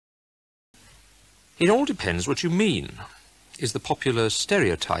It all depends what you mean, is the popular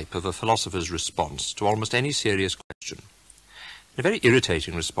stereotype of a philosopher's response to almost any serious question. A very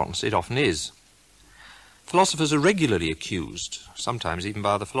irritating response it often is. Philosophers are regularly accused, sometimes even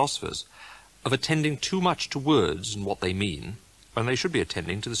by other philosophers, of attending too much to words and what they mean, when they should be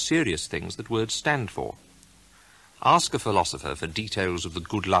attending to the serious things that words stand for. Ask a philosopher for details of the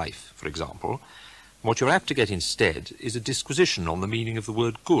good life, for example, and what you're apt to get instead is a disquisition on the meaning of the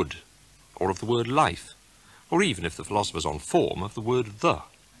word good, or of the word life, or even, if the philosopher's on form, of the word the.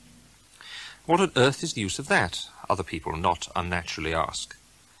 What on earth is the use of that? Other people not unnaturally ask.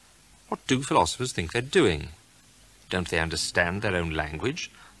 What do philosophers think they're doing? Don't they understand their own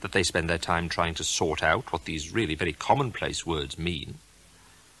language, that they spend their time trying to sort out what these really very commonplace words mean?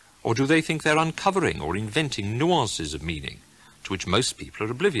 Or do they think they're uncovering or inventing nuances of meaning, to which most people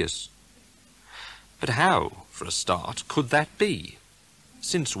are oblivious? But how, for a start, could that be?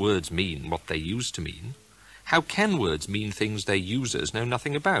 Since words mean what they used to mean, how can words mean things their users know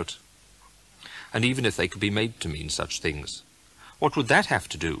nothing about? And even if they could be made to mean such things, what would that have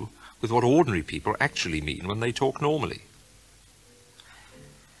to do with what ordinary people actually mean when they talk normally?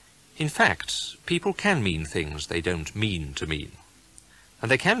 In fact, people can mean things they don't mean to mean. And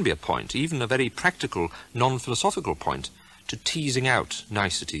there can be a point, even a very practical, non-philosophical point, to teasing out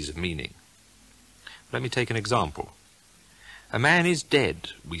niceties of meaning. Let me take an example. A man is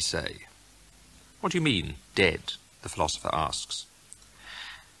dead, we say. What do you mean, dead? The philosopher asks.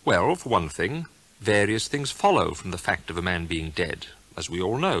 Well, for one thing, various things follow from the fact of a man being dead, as we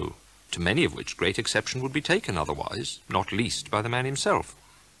all know, to many of which great exception would be taken otherwise, not least by the man himself.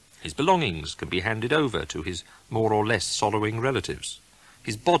 His belongings can be handed over to his more or less sorrowing relatives.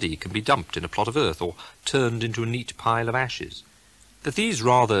 His body can be dumped in a plot of earth or turned into a neat pile of ashes. That these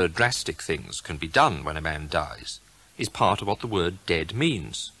rather drastic things can be done when a man dies is part of what the word dead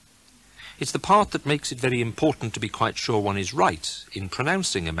means. It's the part that makes it very important to be quite sure one is right in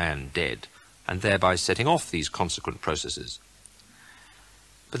pronouncing a man dead, and thereby setting off these consequent processes.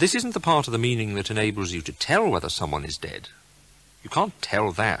 But this isn't the part of the meaning that enables you to tell whether someone is dead. You can't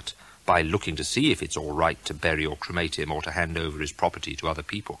tell that by looking to see if it's all right to bury or cremate him or to hand over his property to other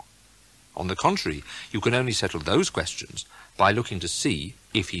people. On the contrary, you can only settle those questions by looking to see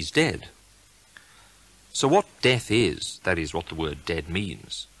if he's dead. So what death is, that is what the word dead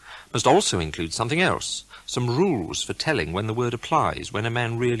means, must also include something else, some rules for telling when the word applies, when a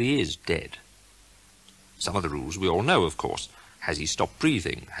man really is dead. Some of the rules we all know, of course. Has he stopped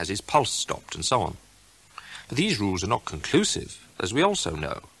breathing? Has his pulse stopped? And so on. But these rules are not conclusive, as we also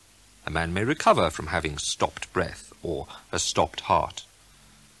know. A man may recover from having stopped breath or a stopped heart.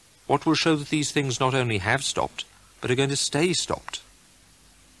 What will show that these things not only have stopped, but are going to stay stopped?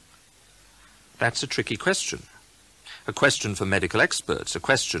 That's a tricky question. A question for medical experts, a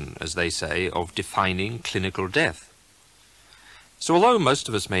question, as they say, of defining clinical death. So although most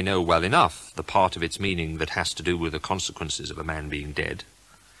of us may know well enough the part of its meaning that has to do with the consequences of a man being dead,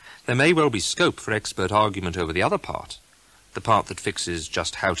 there may well be scope for expert argument over the other part, the part that fixes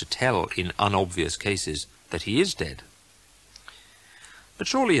just how to tell in unobvious cases that he is dead. But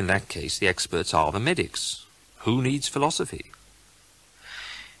surely in that case the experts are the medics. Who needs philosophy?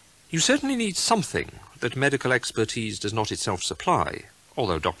 You certainly need something that medical expertise does not itself supply,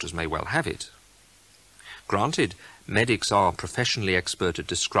 although doctors may well have it. Granted, medics are professionally expert at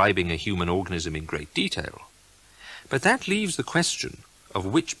describing a human organism in great detail, but that leaves the question of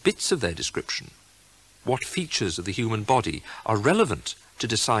which bits of their description, what features of the human body are relevant to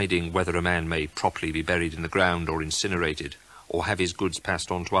deciding whether a man may properly be buried in the ground or incinerated or have his goods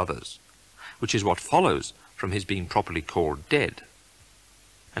passed on to others, which is what follows from his being properly called dead.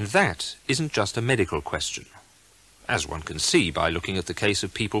 And that isn't just a medical question, as one can see by looking at the case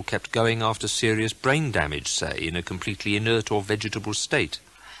of people kept going after serious brain damage, say, in a completely inert or vegetable state.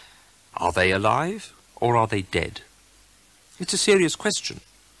 Are they alive or are they dead? It's a serious question.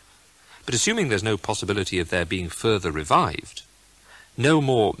 But assuming there's no possibility of their being further revived, no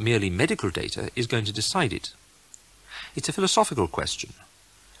more merely medical data is going to decide it. It's a philosophical question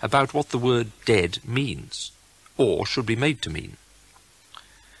about what the word dead means, or should be made to mean.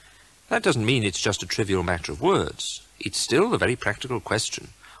 That doesn't mean it's just a trivial matter of words. It's still a very practical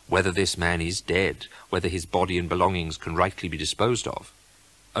question, whether this man is dead, whether his body and belongings can rightly be disposed of.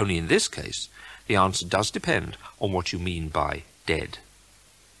 Only in this case, the answer does depend on what you mean by dead.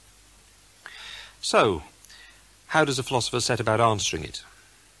 So, how does a philosopher set about answering it?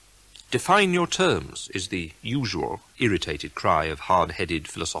 Define your terms is the usual irritated cry of hard-headed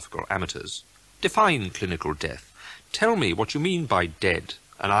philosophical amateurs. Define clinical death. Tell me what you mean by dead,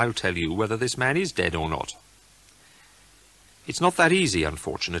 and I'll tell you whether this man is dead or not. It's not that easy,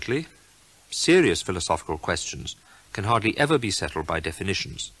 unfortunately. serious philosophical questions can hardly ever be settled by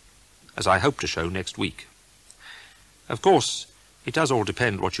definitions, as I hope to show next week. Of course, it does all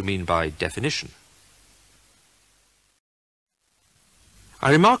depend what you mean by definition.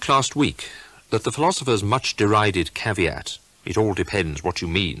 I remarked last week that the philosopher's much derided caveat, "It all depends what you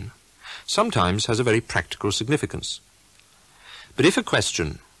mean," sometimes has a very practical significance. But if a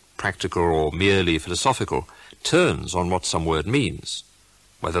question, practical or merely philosophical, turns on what some word means,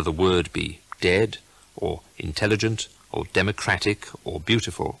 whether the word be dead, or intelligent, or democratic, or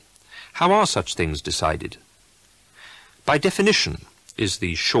beautiful, how are such things decided? By definition is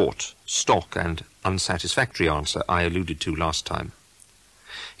the short, stock, and unsatisfactory answer I alluded to last time.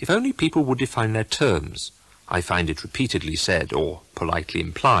 If only people would define their terms, I find it repeatedly said, or politely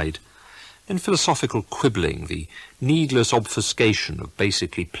implied, then philosophical quibbling, the needless obfuscation of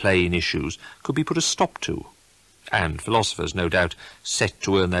basically plain issues, could be put a stop to, and philosophers, no doubt, set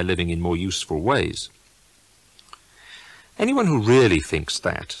to earn their living in more useful ways. Anyone who really thinks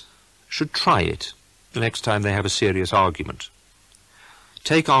that should try it the next time they have a serious argument.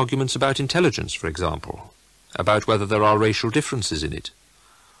 Take arguments about intelligence, for example, about whether there are racial differences in it,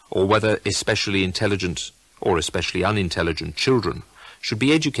 or whether especially intelligent or especially unintelligent children should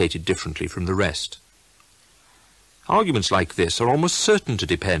be educated differently from the rest. Arguments like this are almost certain to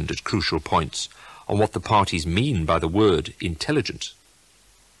depend at crucial points on what the parties mean by the word intelligent.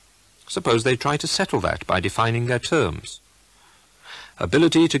 Suppose they try to settle that by defining their terms.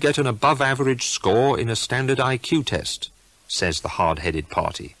 Ability to get an above-average score in a standard IQ test, says the hard-headed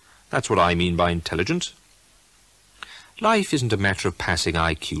party. That's what I mean by intelligent. Life isn't a matter of passing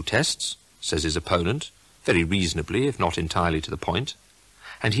IQ tests, says his opponent, very reasonably, if not entirely to the point,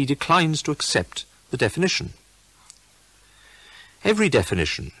 and he declines to accept the definition. Every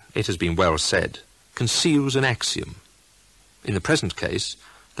definition, it has been well said, conceals an axiom. In the present case,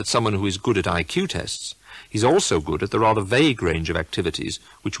 that someone who is good at IQ tests is also good at the rather vague range of activities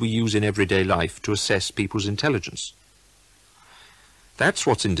which we use in everyday life to assess people's intelligence. That's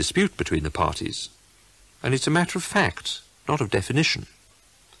what's in dispute between the parties, and it's a matter of fact, not of definition.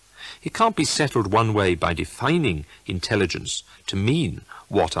 It can't be settled one way by defining intelligence to mean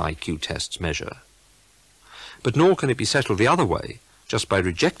what IQ tests measure. But nor can it be settled the other way, just by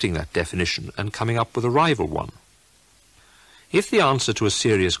rejecting that definition and coming up with a rival one. If the answer to a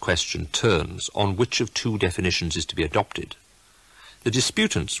serious question turns on which of two definitions is to be adopted, the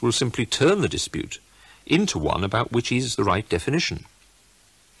disputants will simply turn the dispute into one about which is the right definition.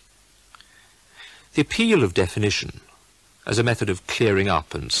 The appeal of definition, as a method of clearing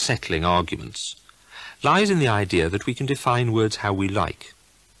up and settling arguments, lies in the idea that we can define words how we like.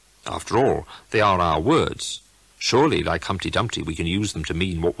 After all, they are our words. Surely, like Humpty Dumpty, we can use them to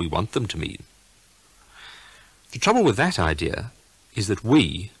mean what we want them to mean. The trouble with that idea is that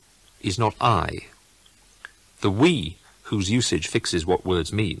we is not I. The we whose usage fixes what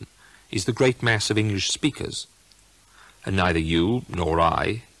words mean is the great mass of English speakers, and neither you nor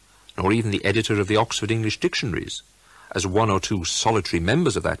I, nor even the editor of the Oxford English Dictionaries, as one or two solitary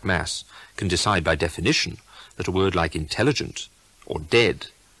members of that mass, can decide by definition that a word like intelligent or dead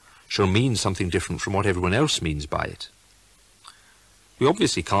shall mean something different from what everyone else means by it. We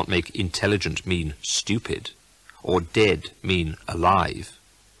obviously can't make intelligent mean stupid, or dead mean alive.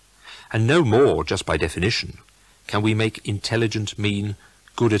 And no more, just by definition, can we make intelligent mean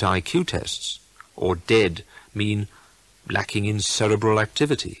good at IQ tests, or dead mean lacking in cerebral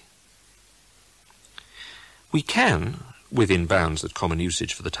activity. We can, within bounds that common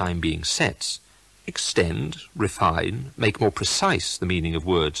usage for the time being sets, extend, refine, make more precise the meaning of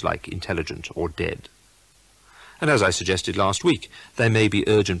words like intelligent or dead. And as I suggested last week, there may be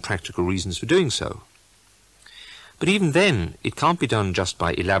urgent practical reasons for doing so. But even then, it can't be done just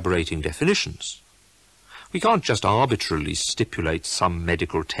by elaborating definitions. We can't just arbitrarily stipulate some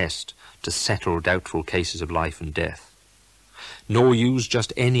medical test to settle doubtful cases of life and death, nor use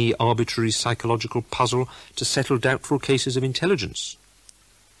just any arbitrary psychological puzzle to settle doubtful cases of intelligence.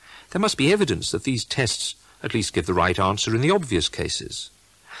 There must be evidence that these tests at least give the right answer in the obvious cases,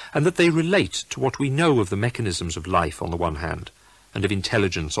 and that they relate to what we know of the mechanisms of life on the one hand, and of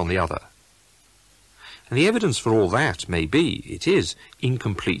intelligence on the other. And the evidence for all that may be, it is,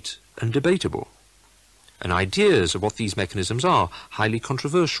 incomplete and debatable, and ideas of what these mechanisms are highly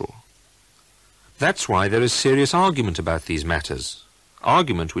controversial. That's why there is serious argument about these matters,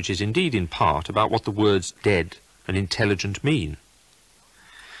 argument which is indeed in part about what the words dead and intelligent mean.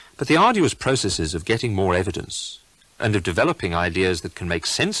 But the arduous processes of getting more evidence, and of developing ideas that can make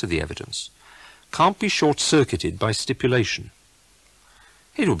sense of the evidence, can't be short-circuited by stipulation.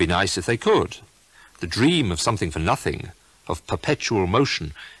 It would be nice if they could. The dream of something for nothing of perpetual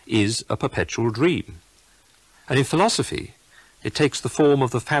motion is a perpetual dream. And in philosophy, it takes the form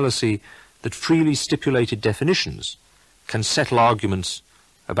of the fallacy that freely stipulated definitions can settle arguments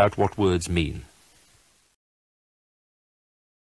about what words mean.